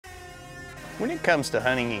When it comes to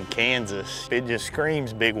hunting in Kansas, it just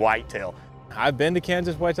screams big whitetail. I've been to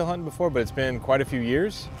Kansas whitetail hunting before, but it's been quite a few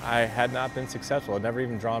years. I had not been successful. I'd never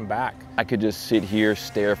even drawn back. I could just sit here,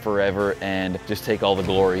 stare forever, and just take all the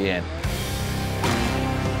glory in.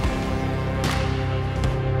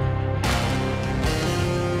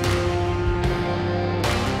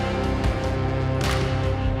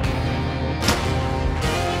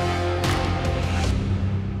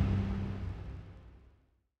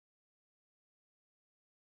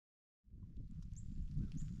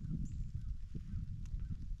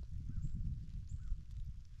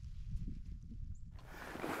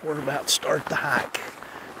 We're about to start the hike.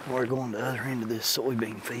 We're going to the other end of this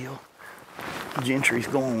soybean field. Gentry's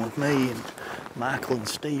going with me, and Michael and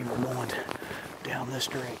Steve are going down this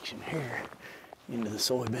direction here into the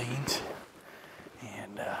soybeans.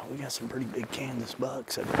 And we got some pretty big Kansas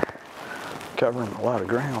bucks that are covering a lot of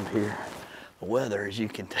ground here. The weather, as you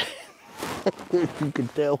can tell,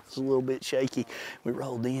 was a little bit shaky. We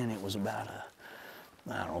rolled in, it was about a,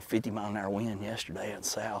 I don't know, 50-mile-an-hour wind yesterday out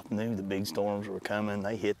south. Knew the big storms were coming.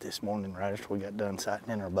 They hit this morning right after we got done sighting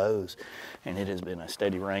in our bows, and it has been a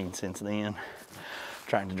steady rain since then.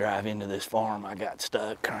 Trying to drive into this farm, I got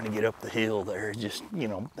stuck trying to get up the hill there. Just, you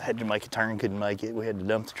know, had to make a turn, couldn't make it. We had to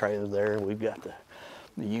dump the trailer there. We've got the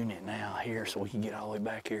unit now here so we can get all the way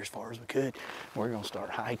back here as far as we could. We're gonna start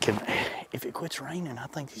hiking. If it quits raining, I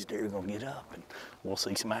think these deer are gonna get up and we'll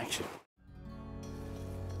see some action.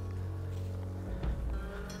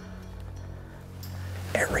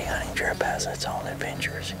 Every hunting trip has its own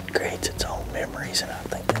adventures and creates its own memories, and I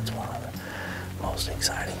think that's one of the most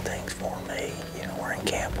exciting things for me. You know, we're in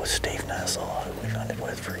camp with Steve Nussel, who we've hunted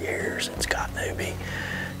with for years, and Scott Newby,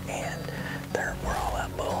 and we're all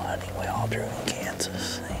out bow hunting. We all drew in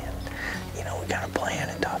Kansas, and you know, we kind of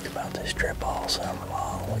planned and talked about this trip all summer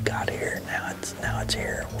long. We got here, and now it's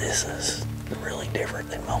here. This is really different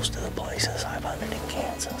than most of the places I've hunted in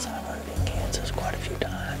Kansas. I've hunted in Kansas quite a few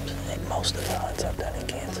times, and most of the hunts I've done in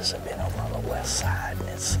Kansas have been over on the west side, and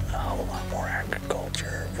it's a whole lot more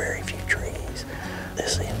agriculture, very few trees.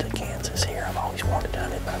 This end of Kansas here, I've always wanted to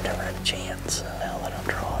hunt it, but I've never had a chance. Now that I'm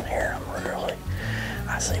drawing here,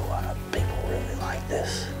 I see why people really like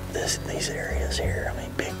these areas here. I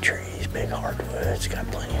mean, big trees, big hardwoods, got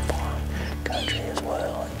plenty of farm country as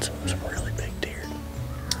well, and some really big deer.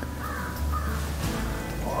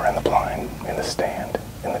 We're in the blind, in the stand,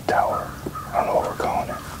 in the tower. I don't know what we're calling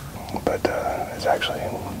it, but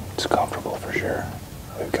it's comfortable for sure.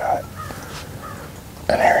 We've got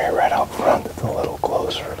an area right out front that's a little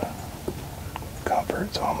close for the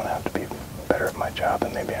comfort, so I'm gonna have to be better at my job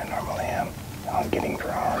than maybe I normally am on getting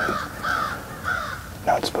drawn and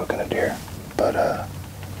not spooking a deer. But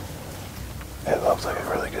it looks like a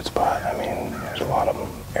really good spot. I mean, there's a lot of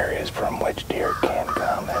areas from which deer can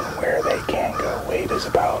come and where they can go. Wade is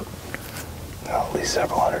about at least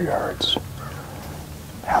several hundred yards,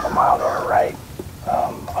 half a mile to our right,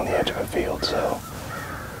 on the edge of a field. So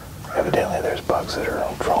evidently there's bucks that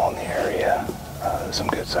are trolling the area. Some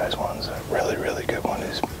good sized ones. A really, really good one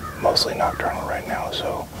is mostly nocturnal right now.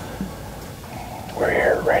 So we're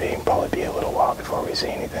here ready. Probably be a little while before we see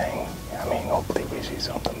anything. I mean, hopefully we see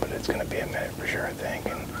something, but it's going to be a minute for sure, I think.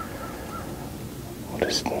 And we'll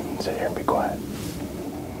just sit here and be quiet.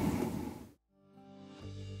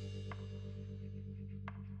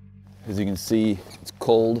 As you can see, it's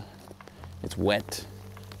cold, it's wet,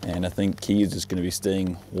 and I think key is just going to be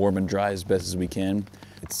staying warm and dry as best as we can.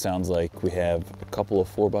 It sounds like we have a couple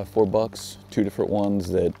of 4x4 bucks, 2 different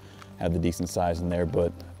ones that have the decent size in there,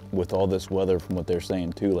 but with all this weather, from what they're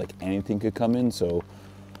saying too, like anything could come in, so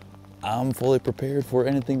I'm fully prepared for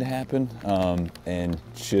anything to happen, and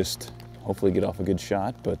just hopefully get off a good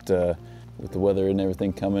shot. But with the weather and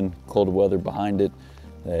everything coming, cold weather behind it,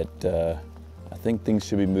 that I think things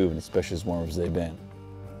should be moving, especially as warm as they've been.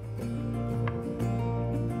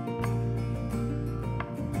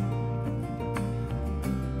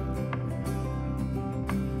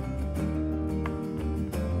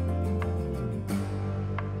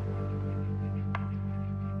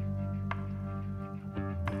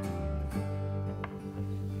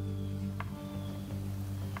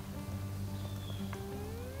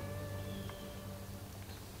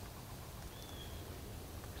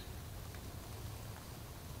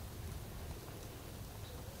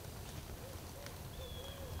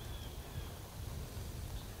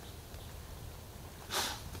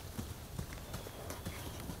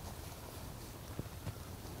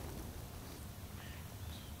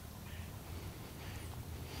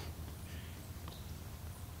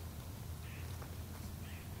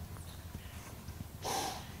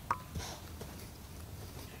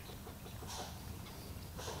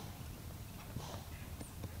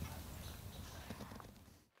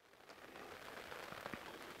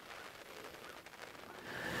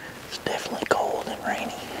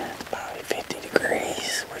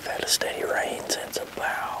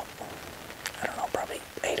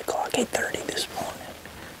 8:30 this morning.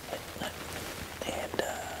 And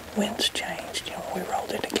winds changed. You know, we rolled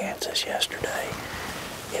into Kansas yesterday.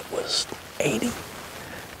 It was 80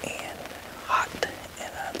 and hot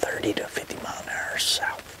and a 30 to 50 mile an hour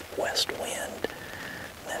southwest wind.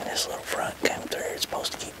 And then this little front came through. It's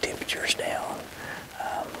supposed to keep temperatures down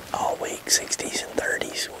all week, 60s and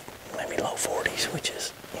 30s, maybe low 40s, which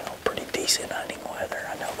is, you know, pretty decent hunting weather.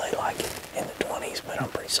 I know they like it in the 20s, but I'm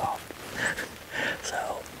pretty soft.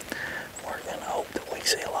 So we're gonna hope that we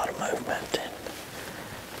see a lot of movement and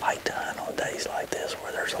like to hunt on days like this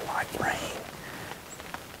where there's a light rain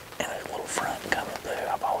and a little front coming through.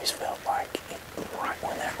 I've always felt like right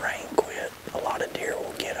when that rain quit, a lot of deer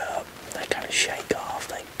will get up. They kind of shake off.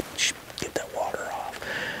 They get that water off.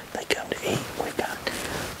 They come to eat. We've got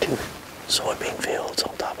 2 soybean fields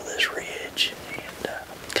on top of this ridge and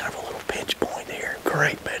kind of a little pinch point here.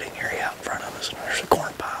 Great bedding area out in front of us. And there's a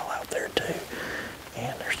corn pile out there too.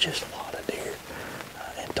 And there's just a lot of deer.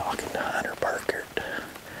 And talking to Hunter Burkert,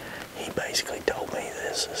 he basically told me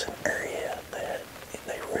this is an area that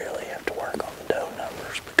they really have to work on the doe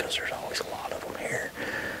numbers because there's always a lot of them here.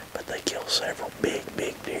 But they kill several big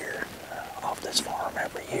deer off this farm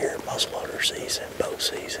every year, muzzleloader season, bow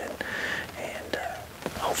season, and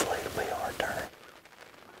hopefully it'll be our turn.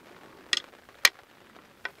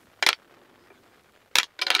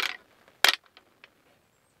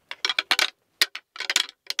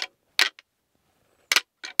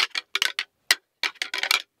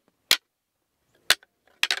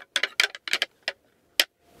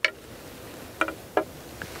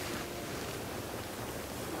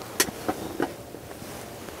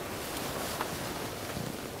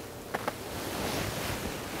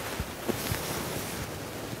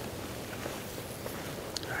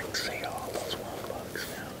 See all those one bucks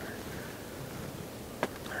down there.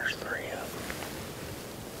 There's 3 of them.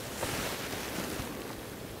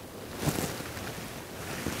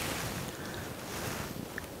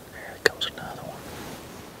 There comes another one.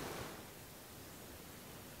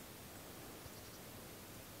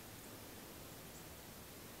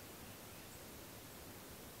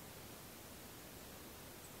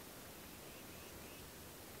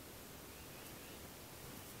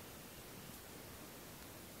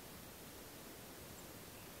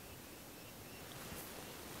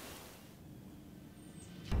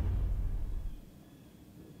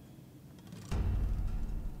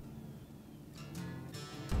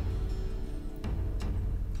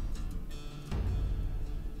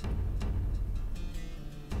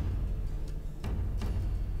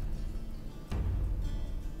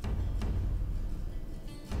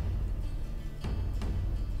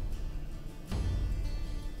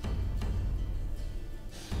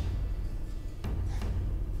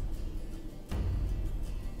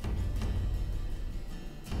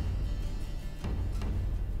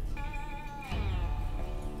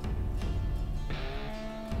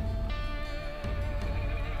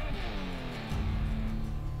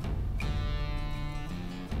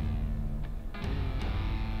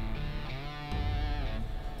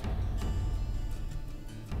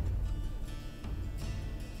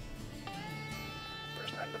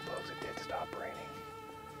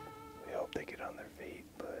 They get on their feet,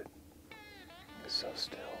 but it was so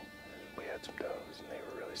still. We had some does and they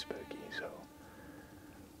were really spooky, so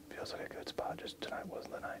feels like a good spot. Just tonight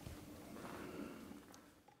wasn't the night.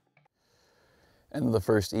 End of the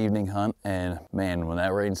first evening hunt, and man, when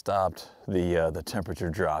that rain stopped, the temperature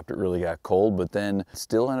dropped. It really got cold, but then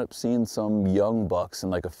still ended up seeing some young bucks in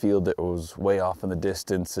like a field that was way off in the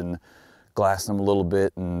distance and glassing them a little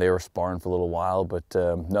bit, and they were sparring for a little while, but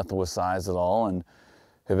nothing was size at all. And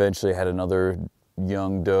eventually had another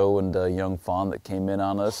young doe and a young fawn that came in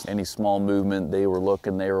on us. Any small movement, they were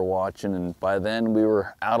looking, they were watching, and by then we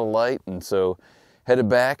were out of light, and so headed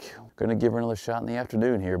back. Gonna give her another shot in the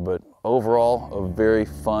afternoon here, but overall, a very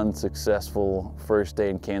fun, successful first day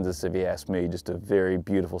in Kansas, if you ask me. Just a very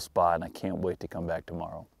beautiful spot, and I can't wait to come back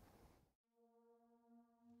tomorrow.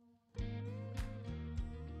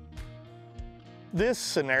 This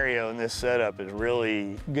scenario and this setup is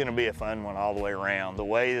really going to be a fun one all the way around. The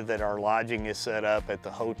way that our lodging is set up at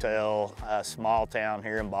the hotel, small town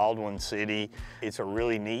here in Baldwin City, it's a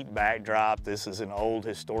really neat backdrop. This is an old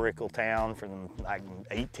historical town from like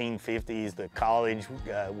 1850s. The college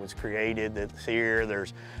was created that's here.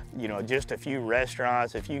 There's, you know, just a few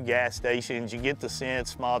restaurants, a few gas stations. You get the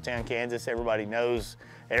sense, small town Kansas, everybody knows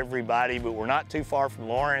everybody, but we're not too far from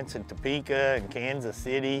Lawrence and Topeka and Kansas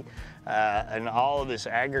City. And all of this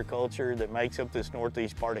agriculture that makes up this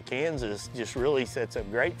northeast part of Kansas just really sets up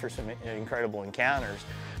great for some incredible encounters.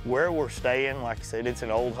 Where we're staying, like I said, it's an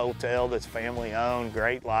old hotel that's family owned,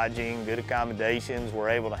 great lodging, good accommodations. We're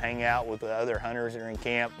able to hang out with the other hunters that are in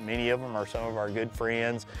camp. Many of them are some of our good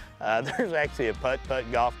friends. There's actually a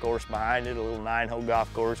putt-putt golf course behind it, a little 9-hole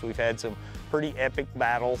golf course. We've had some pretty epic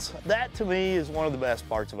battles. That to me is one of the best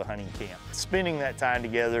parts of a hunting camp. Spending that time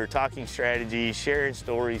together, talking strategies, sharing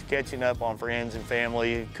stories, catching up on friends and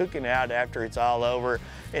family, cooking out after it's all over,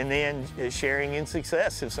 and then sharing in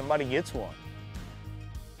success if somebody gets one.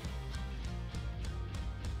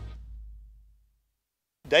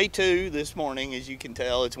 Day 2 this morning, as you can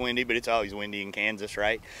tell, it's windy, but it's always windy in Kansas,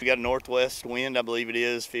 right? We got a northwest wind, I believe it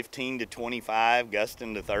is 15 to 25,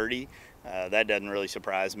 gusting to 30. That doesn't really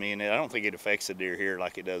surprise me, and I don't think it affects the deer here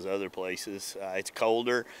like it does other places. It's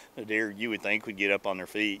colder. The deer, you would think, would get up on their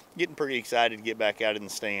feet. Getting pretty excited to get back out in the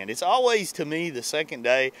stand. It's always, to me, the second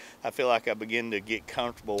day, I feel like I begin to get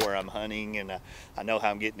comfortable where I'm hunting, and I know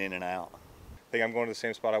how I'm getting in and out. I think I'm going to the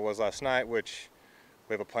same spot I was last night, which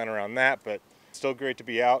we have a plan around that, but still great to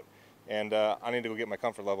be out, and I need to go get my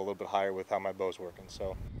comfort level a little bit higher with how my bow's working.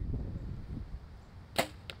 So.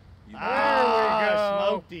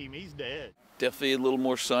 Smoked him, he's dead. Definitely a little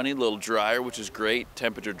more sunny, a little drier, which is great.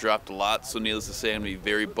 Temperature dropped a lot, so needless to say, I'm going to be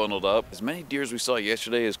very bundled up. As many deer as we saw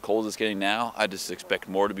yesterday, as cold as it's getting now, I just expect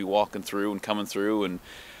more to be walking through and coming through, and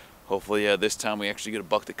hopefully this time we actually get a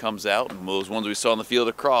buck that comes out, and those ones we saw in the field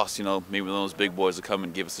across, you know, maybe one of those big boys will come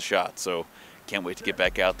and give us a shot. So can't wait to get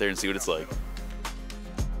back out there and see what it's like.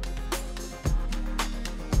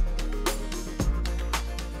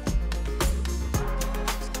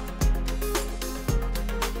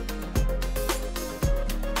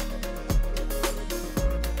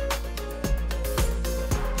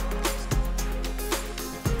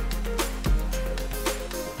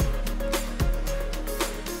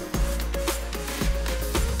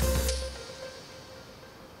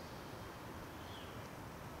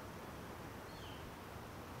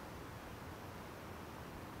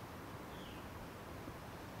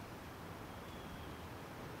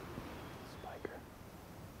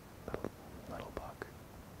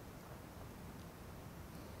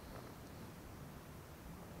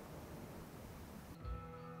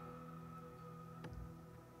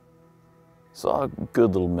 Saw a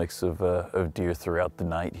good little mix of deer throughout the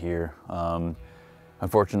night here.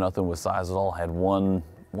 Unfortunately, nothing with size at all. Had one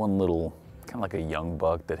little, kind of like a young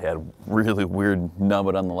buck that had really weird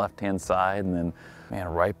nubbit on the left-hand side, and then, man,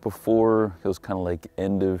 right before it was kind of like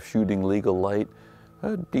end of shooting legal light,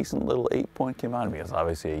 a decent little 8-point came out of me. It was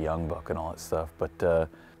obviously a young buck and all that stuff, but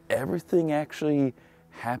everything actually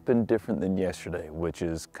happened different than yesterday, which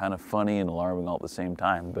is kind of funny and alarming all at the same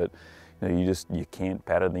time. But you know, you can't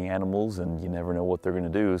pattern the animals, and you never know what they're going to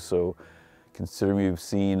do. So considering we've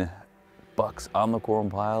seen bucks on the corn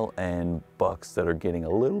pile and bucks that are getting a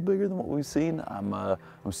little bigger than what we've seen, I'm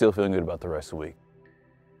still feeling good about the rest of the week.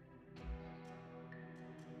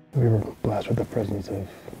 We were blessed with the presence of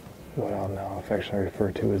what I'll now affectionately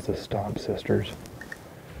refer to as the Stomp Sisters.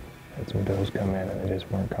 Had some does come in and they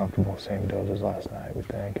just weren't comfortable. Same does as last night, we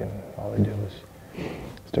think, and all they did was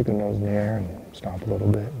stick their nose in the air and stomp a little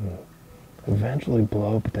bit and eventually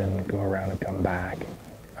blow, but then go around and come back.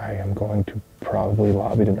 I am going to probably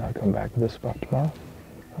lobby to not come back to this spot tomorrow.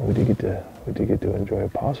 We did get to enjoy a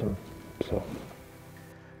possum, so.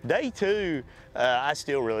 Day 2, I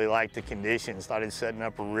still really liked the conditions. Thought it setting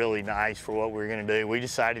up really nice for what we were going to do. We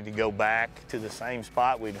decided to go back to the same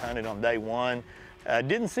spot we'd hunted on day 1.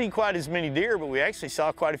 Didn't see quite as many deer, but we actually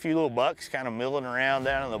saw quite a few little bucks kind of milling around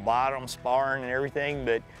down in the bottom, sparring and everything,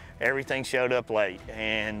 but everything showed up late.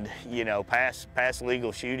 And, you know, past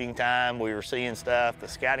legal shooting time, we were seeing stuff. The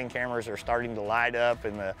scouting cameras are starting to light up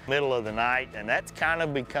in the middle of the night, and that's kind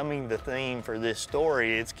of becoming the theme for this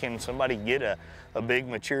story. It's, can somebody get a big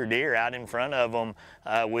mature deer out in front of them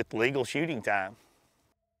with legal shooting time?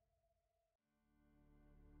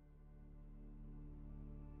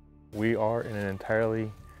 We are in an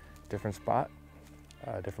entirely different spot,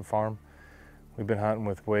 different farm. We've been hunting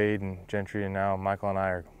with Wade and Gentry, and now Michael and I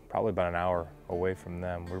are probably about an hour away from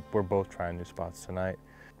them. We're both trying new spots tonight.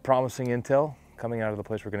 Promising intel coming out of the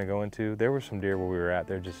place we're going to go into. There were some deer where we were at.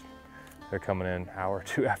 They're coming in an hour or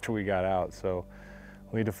two after we got out, so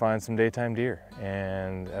we need to find some daytime deer,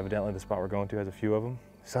 and evidently the spot we're going to has a few of them.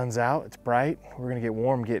 Sun's out, it's bright. We're going to get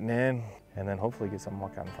warm getting in, and then hopefully get something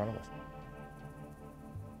walk out in front of us.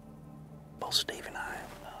 Both Steve and I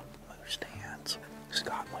moved stands.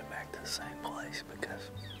 Scott went back to the same place because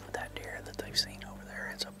that deer that they've seen over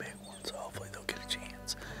there is a big one, so hopefully they'll get a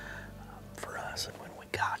chance.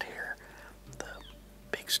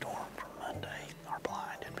 storm from Monday. Our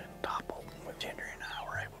blind had been toppled. Ginger and I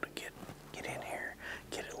were able to get in here,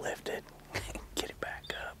 get it lifted, get it back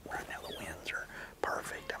up. Right now the winds are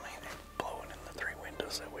perfect. I mean, they're blowing in the 3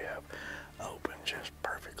 windows that we have open, just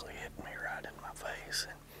perfectly hitting me right in my face.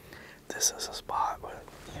 And this is a spot where,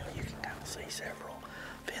 you know, you can kind of see several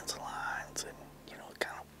fence lines and, you know,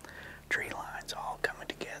 kind of tree lines all coming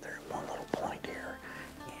together in one little point here.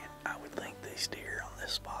 And I would think these deer on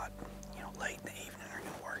this spot, you know, late in the evening are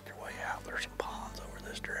going to work their way out. There's some ponds over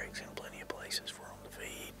this direction, plenty of places for them to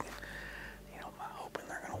feed. And, you know, I'm hoping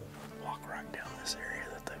they're going to walk right down this area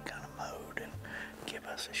that they've kind of mowed and give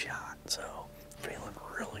us a shot. So feeling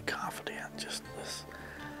really confident. Just this,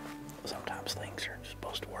 sometimes things are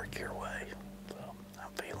supposed to work your way. So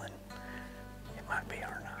I'm feeling it might be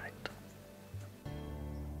our night.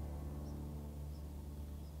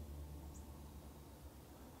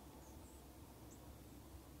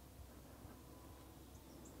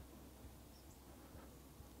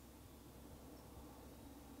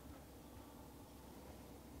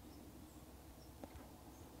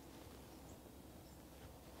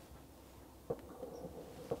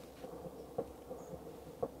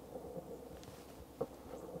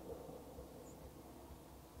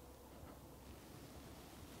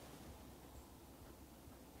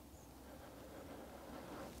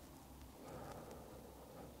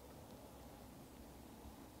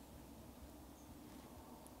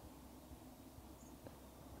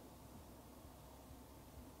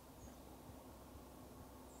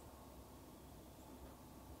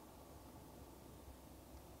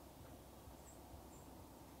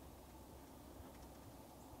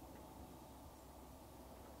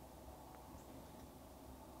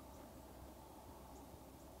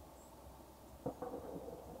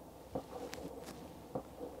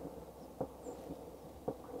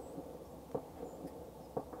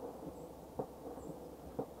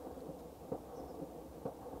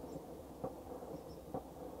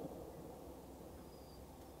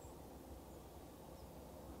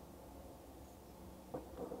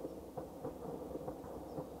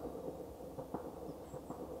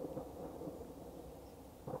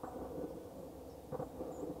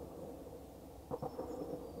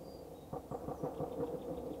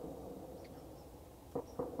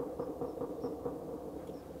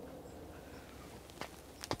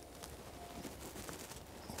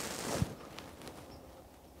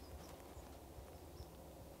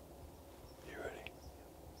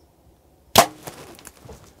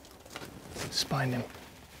 Spined him.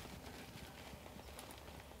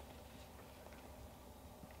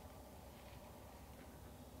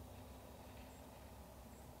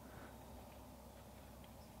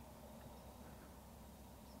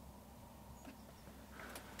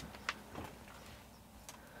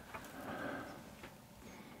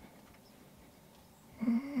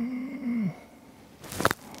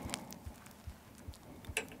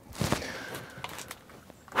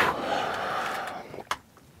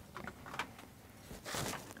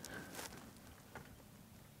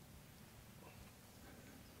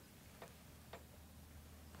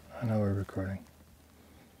 I know we're recording.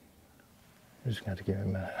 You're just gonna have to give me a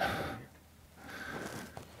minute.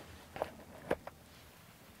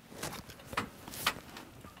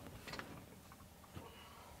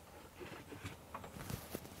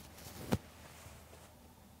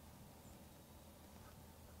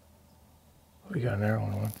 We got an arrow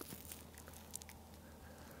in one.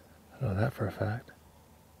 I know that for a fact.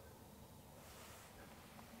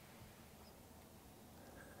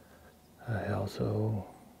 I also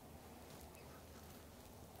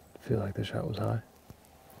feel like the shot was high.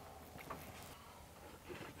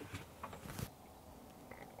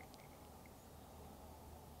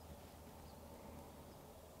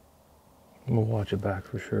 We'll watch it back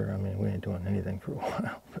for sure. I mean, we ain't doing anything for a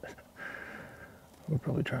while, but we'll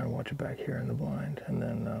probably try and watch it back here in the blind. And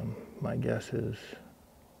then my guess is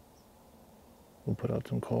we'll put out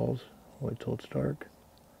some calls, wait till it's dark,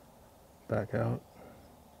 back out.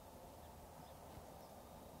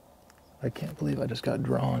 I can't believe I just got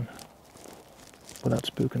drawn without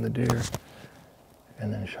spooking the deer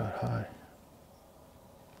and then shot high.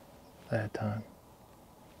 I had time.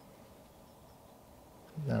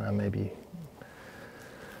 Then I may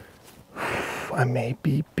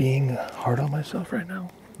be being hard on myself right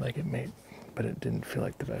now. Like it may, but it didn't feel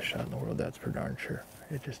like the best shot in the world, that's for darn sure.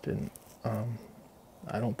 It just didn't.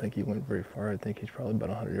 I don't think he went very far. I think he's probably about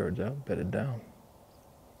 100 yards out, bedded down.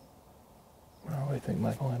 What do you think,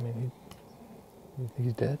 Michael? I mean, you think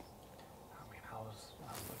he's dead? I mean, I was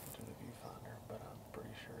looking through the viewfinder, but I'm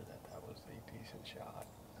pretty sure that was a decent shot.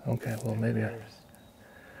 Okay, well maybe There's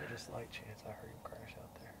a slight chance I heard him crash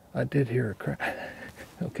out there. I did hear a crash.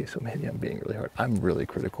 Okay, so maybe I'm being really hard. I'm really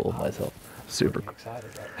critical of myself. Super excited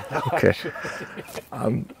right now. Okay.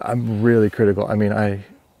 I'm really critical. I mean,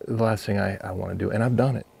 the last thing I want to do, and I've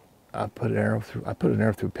done it. I put an arrow through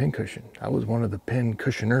a pincushion. I was one of the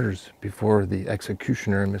pincushioners before the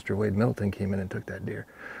executioner and Mr. Wade Middleton came in and took that deer.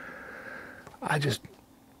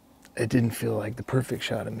 It didn't feel like the perfect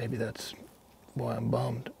shot, and maybe that's why I'm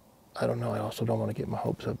bummed. I don't know. I also don't want to get my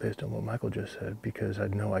hopes up based on what Michael just said, because I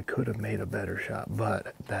know I could have made a better shot.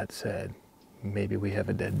 But that said, maybe we have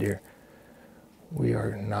a dead deer. We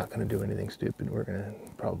are not going to do anything stupid. We're going to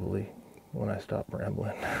probably, when I stop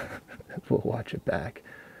rambling, we'll watch it back,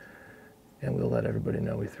 and we'll let everybody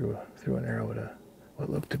know we threw an arrow at what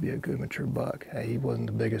looked to be a good mature buck. Hey, he wasn't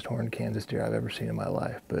the biggest horned Kansas deer I've ever seen in my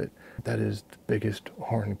life, but that is the biggest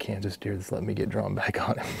horned Kansas deer that's let me get drawn back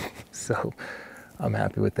on him. So I'm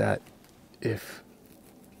happy with that if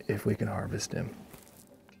we can harvest him.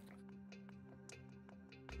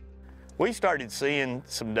 We started seeing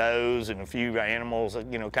some does and a few animals,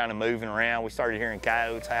 you know, kind of moving around. We started hearing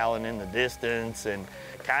coyotes howling in the distance, and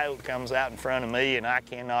a coyote comes out in front of me, and I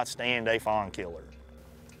cannot stand a fawn killer.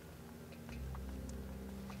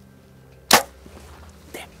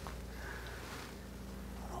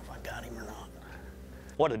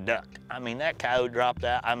 What a duck. I mean, that coyote dropped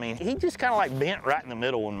out. I mean, he just kind of like bent right in the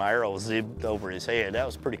middle when my arrow zipped over his head. That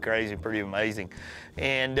was pretty crazy, pretty amazing.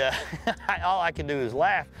 And all I can do is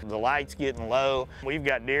laugh. The light's getting low. We've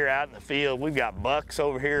got deer out in the field. We've got bucks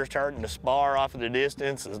over here starting to spar off in the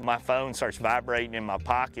distance as my phone starts vibrating in my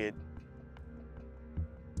pocket.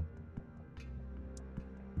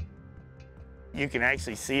 You can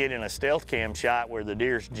actually see it in a stealth cam shot where the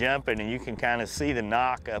deer's jumping, and you can kind of see the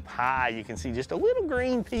knock up high. You can see just a little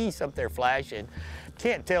green piece up there flashing.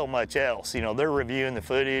 Can't tell much else. You know, they're reviewing the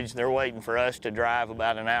footage. They're waiting for us to drive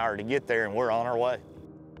about an hour to get there, and we're on our way.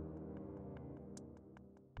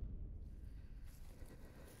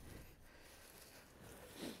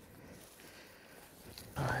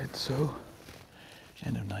 All right, so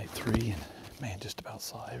end of night 3, and man, just about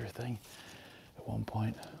saw everything. At one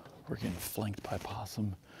point, we're getting flanked by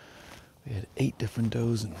possum. We had 8 different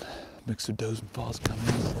does and mix of does and falls coming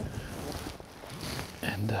in.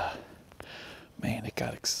 And man, it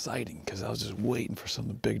got exciting because I was just waiting for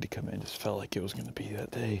something big to come in. Just felt like it was gonna be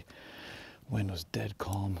that day. Wind was dead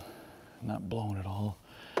calm, not blowing at all.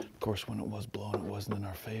 Of course, when it was blowing, it wasn't in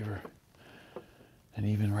our favor. And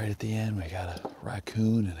even right at the end, we got a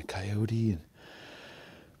raccoon and a coyote,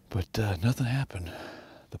 but nothing happened.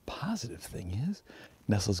 The positive thing is,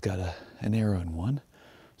 Nestle's got an arrow in one,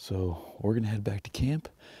 so we're gonna head back to camp,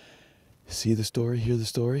 see the story, hear the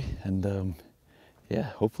story, and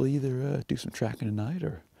yeah, hopefully either do some tracking tonight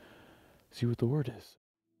or see what the word is.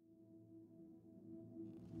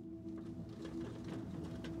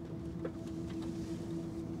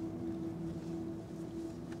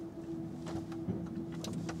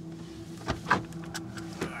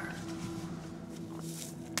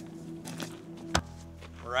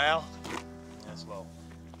 Morale? That's low.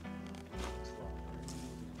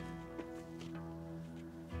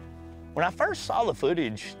 When I first saw the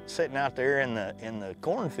footage sitting out there in the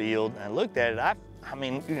cornfield and I looked at it, I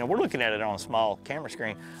mean, you know, we're looking at it on a small camera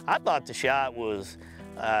screen. I thought the shot was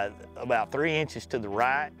about 3 inches to the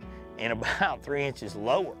right and about 3 inches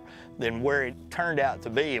lower than where it turned out to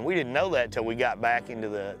be. And we didn't know that until we got back into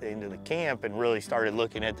the camp and really started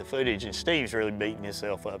looking at the footage. And Steve's really beating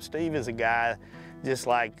himself up. Steve is a guy, just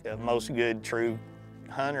like most good true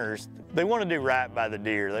hunters, they want to do right by the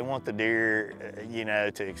deer. They want the deer, you know,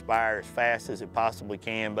 to expire as fast as it possibly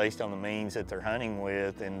can based on the means that they're hunting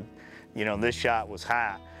with. And, you know, this shot was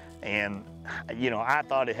high. And, you know, I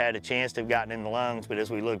thought it had a chance to have gotten in the lungs, but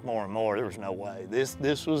as we looked more and more, there was no way.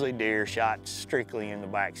 This was a deer shot strictly in the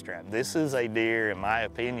backstrap. This is a deer, in my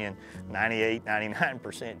opinion, 98,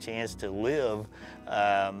 99% chance to live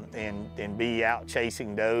and be out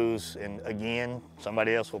chasing does. And again,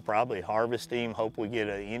 somebody else will probably harvest him, hope we get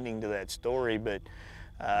an ending to that story. But,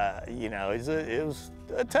 you know, it was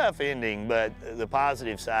a tough ending, but the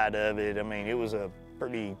positive side of it, I mean, it was a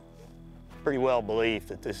pretty well belief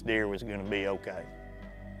that this deer was going to be okay.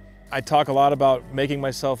 I talk a lot about making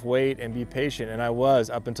myself wait and be patient, and I was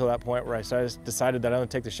up until that point where I decided that I'm going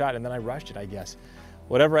to take the shot, and then I rushed it, I guess.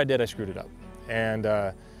 Whatever I did, I screwed it up. And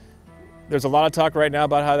there's a lot of talk right now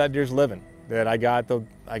about how that deer's living, that I got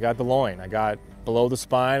the loin, I got below the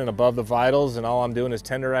spine and above the vitals, and all I'm doing is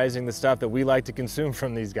tenderizing the stuff that we like to consume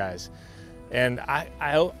from these guys. And I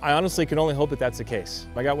honestly can only hope that that's the case.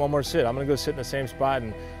 I got one more sit. I'm gonna go sit in the same spot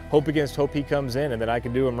and hope against hope he comes in and that I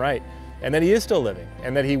can do him right. And that he is still living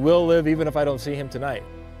and that he will live even if I don't see him tonight.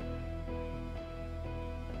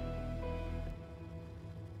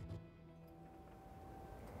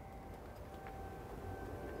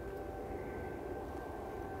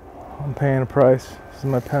 paying a price. This is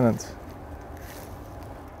my penance.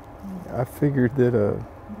 I figured that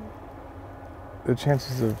the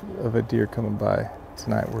chances of a deer coming by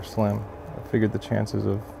tonight were slim. I figured the chances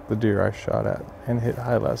of the deer I shot at and hit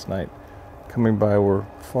high last night coming by were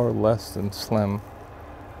far less than slim.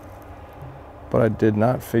 But I did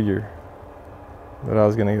not figure that I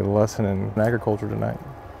was going to get a lesson in agriculture tonight.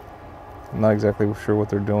 I'm not exactly sure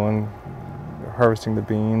what they're doing, harvesting the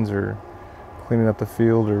beans or cleaning up the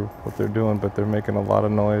field or what they're doing, but they're making a lot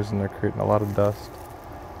of noise and they're creating a lot of dust.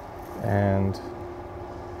 And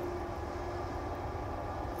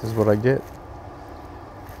this is what I get.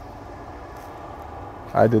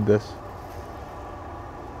 I did this.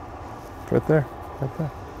 Right there, right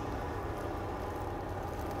there.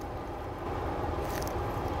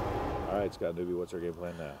 All right, Scott Newby, what's our game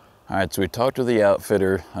plan now? All right, so we talked to the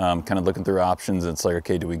outfitter, kind of looking through options. And it's like,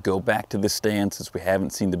 okay, do we go back to this stand since we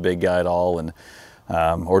haven't seen the big guy at all, and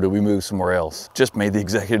or do we move somewhere else? Just made the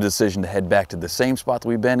executive decision to head back to the same spot that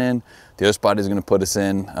we've been in. The other spot is going to put us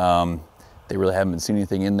in. They really haven't been seeing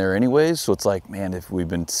anything in there anyways, so it's like, man, if we've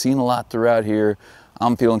been seeing a lot throughout here,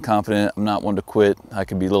 I'm feeling confident. I'm not one to quit. I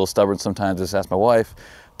can be a little stubborn sometimes, just ask my wife.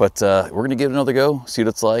 But we're gonna give it another go, see what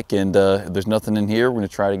it's like, and if there's nothing in here, we're gonna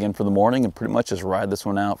try it again for the morning and pretty much just ride this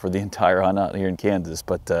one out for the entire hunt out here in Kansas.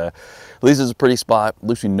 But at least it's a pretty spot. At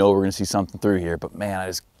least we know we're gonna see something through here. But man, I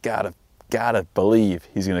just gotta believe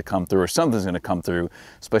he's gonna come through, or something's gonna come through,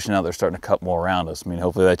 especially now they're starting to cut more around us. I mean,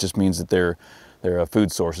 hopefully that just means that their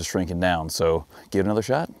food source is shrinking down. So give it another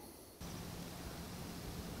shot.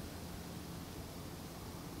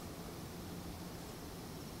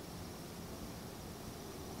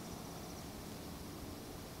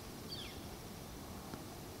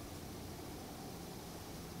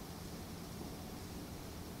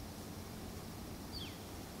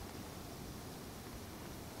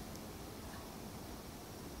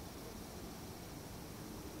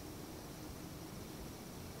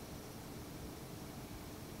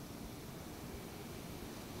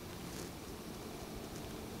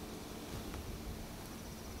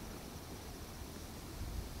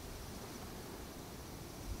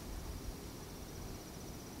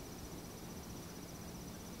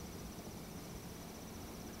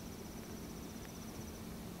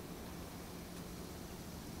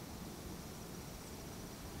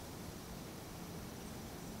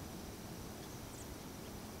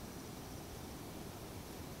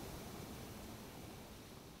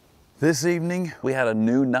 This evening, we had a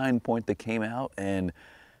new 9-point that came out, and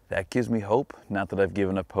that gives me hope. Not that I've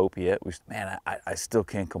given up hope yet. Man, I still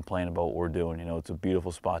can't complain about what we're doing. You know, it's a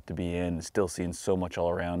beautiful spot to be in, still seeing so much all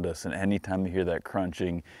around us. And anytime you hear that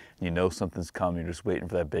crunching, you know something's coming. You're just waiting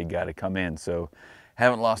for that big guy to come in. So,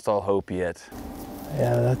 haven't lost all hope yet.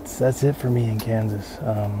 Yeah, that's it for me in Kansas.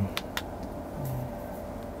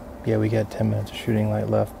 Yeah, we got 10 minutes of shooting light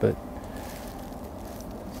left, but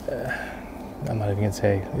I'm not even gonna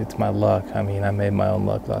say it's my luck. I mean, I made my own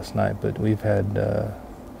luck last night, but we've had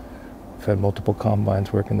multiple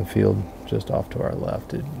combines working the field just off to our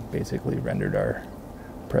left. It basically rendered our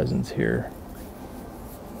presence here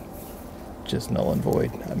just null and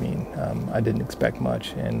void. I mean, I didn't expect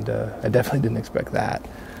much, and I definitely didn't expect that.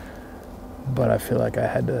 But I feel like I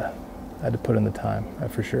had to put in the time. I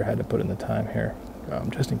for sure had to put in the time here,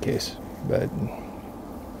 just in case. But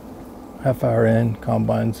half hour in,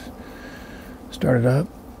 combines started up,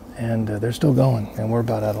 and they're still going, and we're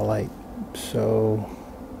about out of light. So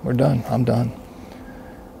we're done. I'm done.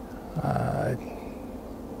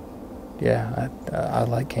 Yeah, I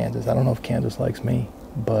like Kansas. I don't know if Kansas likes me,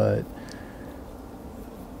 but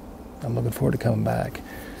I'm looking forward to coming back.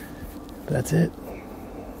 But that's it.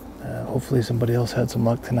 Hopefully somebody else had some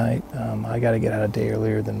luck tonight. I got to get out a day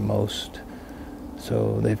earlier than most,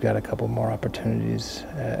 so they've got a couple more opportunities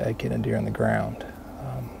at getting a deer on the ground.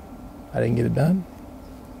 I didn't get it done,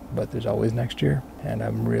 but there's always next year, and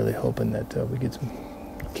I'm really hoping that we get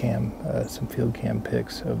some field cam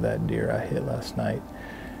pics of that deer I hit last night,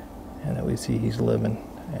 and that we see he's living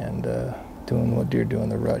and doing what deer do in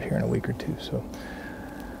the rut here in a week or two. So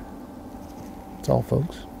that's all,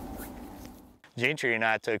 folks. Gentry and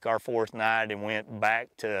I took our fourth night and went back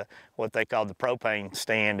to what they called the propane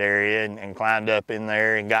stand area and climbed up in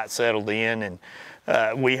there and got settled in, and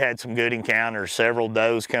we had some good encounters. Several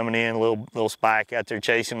does coming in, little spike out there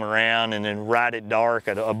chasing them around, and then right at dark,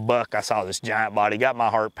 a buck, I saw this giant body, got my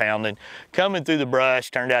heart pounding, coming through the brush.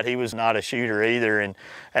 Turned out he was not a shooter either. And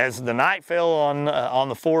as the night fell on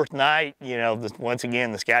the fourth night, you know, once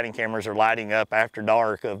again, the scouting cameras are lighting up after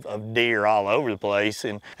dark of deer all over the place.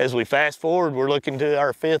 And as we fast forward, we're looking to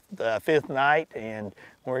our fifth night, and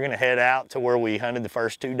We're gonna head out to where we hunted the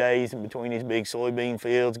first 2 days in between these big soybean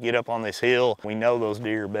fields, get up on this hill. We know those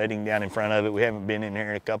deer are bedding down in front of it. We haven't been in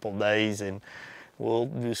here in a couple of days, and we'll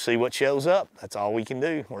just see what shows up. That's all we can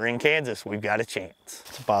do. We're in Kansas, we've got a chance.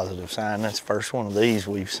 It's a positive sign. That's the first one of these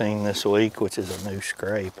we've seen this week, which is a new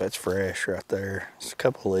scrape. That's fresh right there. There's a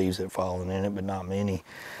couple of leaves that have fallen in it, but not many.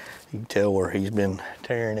 You can tell where he's been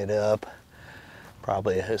tearing it up.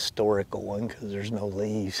 Probably a historical one because there's no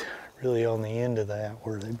leaves really on the end of that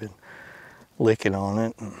where they've been licking on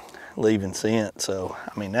it and leaving scent. So,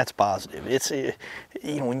 I mean, that's positive. It's, you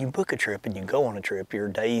know, when you book a trip and you go on a trip, you're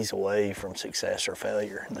days away from success or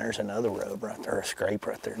failure. And there's another rub right there, a scrape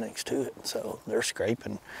right there next to it. So they're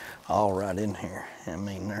scraping all right in here. I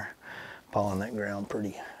mean, they're pawing that ground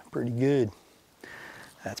pretty good.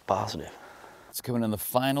 That's positive. It's coming in the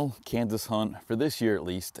final Kansas hunt for this year at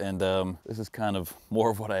least, and this is kind of more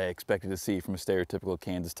of what I expected to see from a stereotypical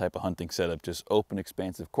Kansas type of hunting setup. Just open,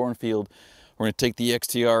 expansive cornfield. We're gonna take the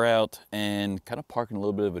XTR out and kind of park in a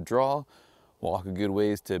little bit of a draw, walk a good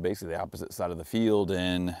ways to basically the opposite side of the field,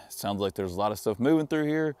 and it sounds like there's a lot of stuff moving through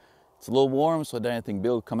here. It's a little warm, so I doubt anything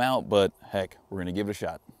big will come out, but heck, we're gonna give it a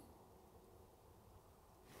shot.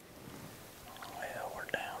 Well, we're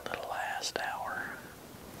down to the last hour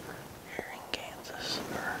here in Kansas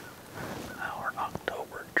for our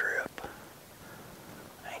October trip.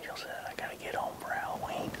 Angel said I gotta get home for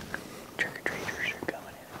Halloween. Trick-or-treaters are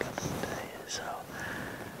coming in a couple of days, so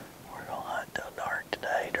we're gonna hunt till dark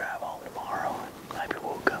today, drive home tomorrow, and maybe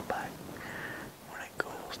we'll come back when it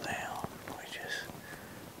cools down. We just,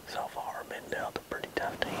 so far, been dealt a pretty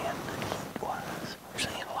tough hand heat-wise. We're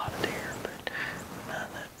seeing a lot of deer, but none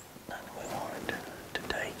that we wanted to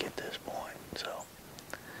take at this point. So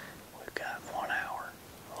we've got 1 hour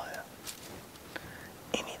left.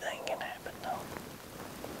 Anything can happen though.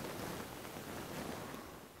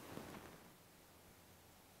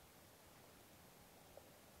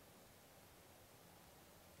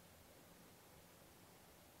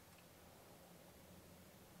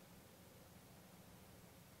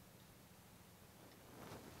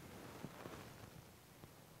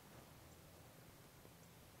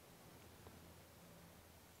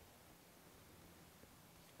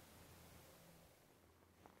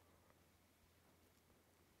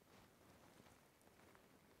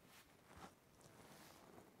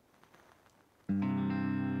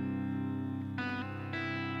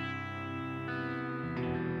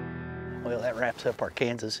 Well, that wraps up our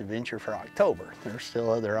Kansas adventure for October. There's still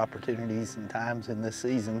other opportunities and times in this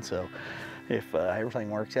season, so if everything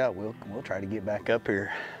works out, we'll try to get back up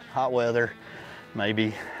here. Hot weather,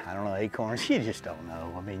 maybe, I don't know, acorns, you just don't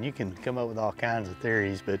know. I mean, you can come up with all kinds of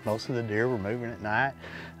theories, but most of the deer were moving at night.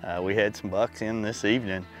 We had some bucks in this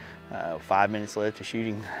evening. 5 minutes left of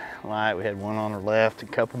shooting light. We had one on our left, a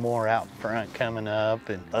couple more out in front coming up,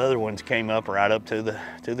 and other ones came up right up to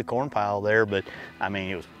the corn pile there. But I mean,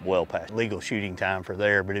 it was well past legal shooting time for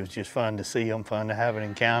there, but it was just fun to see them, fun to have an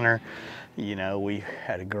encounter. You know, we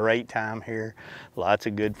had a great time here. Lots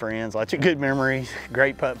of good friends, lots of good memories,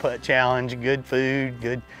 great putt-putt challenge, good food,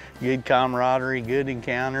 good camaraderie, good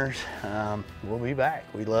encounters. We'll be back.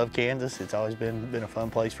 We love Kansas. It's always been a fun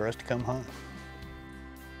place for us to come hunt.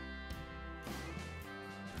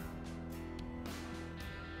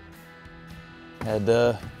 Had,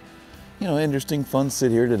 you know, interesting fun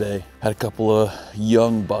sit here today. Had a couple of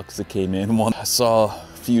young bucks that came in. One, I saw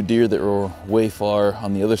a few deer that were way far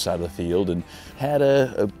on the other side of the field, and had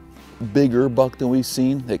a bigger buck than we've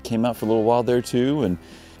seen that came out for a little while there too. And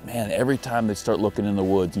man, every time they start looking in the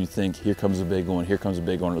woods, you think, here comes a big one, here comes a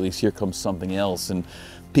big one, or at least here comes something else. And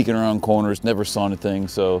peeking around corners, never saw anything.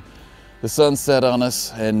 So the sun set on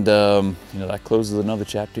us, and you know, that closes another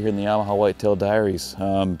chapter here in the Yamaha Whitetail Diaries.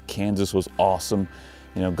 Kansas was awesome.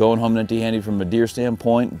 You know, going home empty-handed from a deer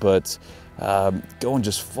standpoint, but going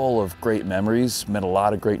just full of great memories. Met a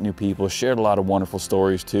lot of great new people, shared a lot of wonderful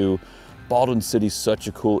stories too. Baldwin City's such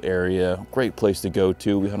a cool area, great place to go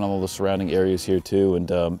to. We hunt all the surrounding areas here too, and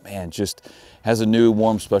man, just has a new,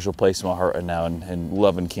 warm, special place in my heart right now, and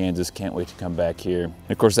loving Kansas. Can't wait to come back here.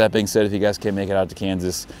 And of course, that being said, if you guys can't make it out to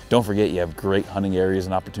Kansas, don't forget you have great hunting areas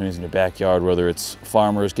and opportunities in your backyard, whether it's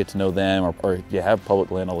farmers, get to know them, or you have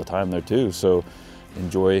public land all the time there too. So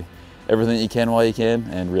enjoy everything you can while you can,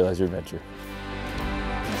 and realize your adventure.